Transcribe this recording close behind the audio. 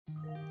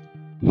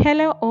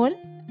Hello all,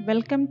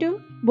 welcome to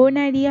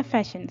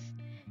bonadeafashions.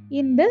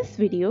 In this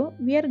video,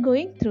 we are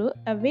going through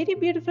a very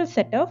beautiful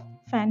set of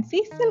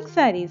fancy silk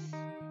sarees.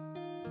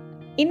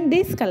 In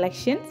these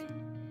collections,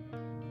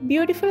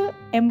 beautiful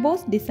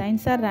embossed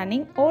designs are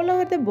running all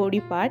over the body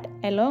part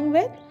along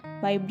with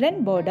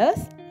vibrant borders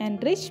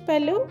and rich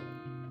pallu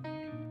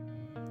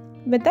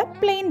with a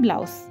plain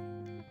blouse.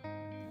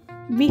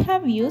 We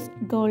have used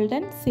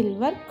golden,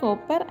 silver,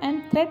 copper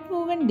and thread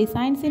woven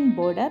designs in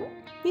border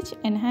which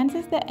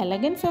enhances the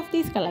elegance of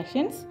these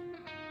collections.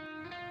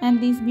 And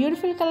these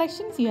beautiful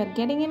collections you are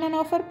getting in an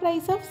offer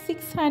price of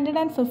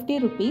 650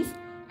 rupees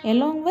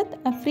along with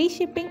a free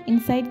shipping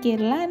inside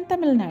Kerala and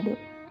Tamil Nadu.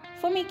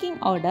 For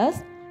making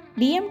orders,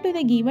 DM to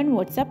the given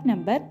WhatsApp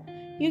number.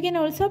 You can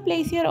also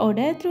place your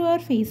order through our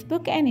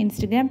Facebook and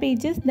Instagram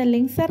pages. The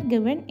links are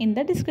given in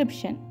the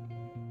description.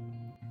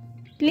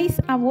 Please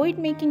avoid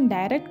making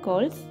direct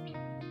calls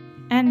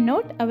and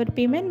note our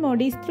payment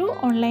mode is through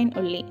online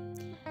only.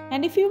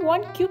 And if you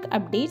want quick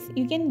updates,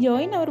 you can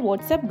join our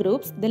WhatsApp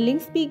groups. The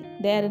links be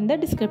there in the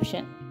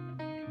description.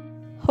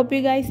 Hope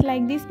you guys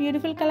like these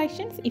beautiful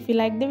collections. If you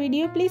like the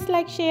video, please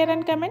like, share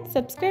and comment.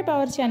 Subscribe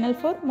our channel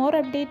for more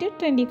updated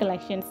trendy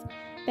collections.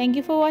 Thank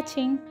you for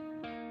watching.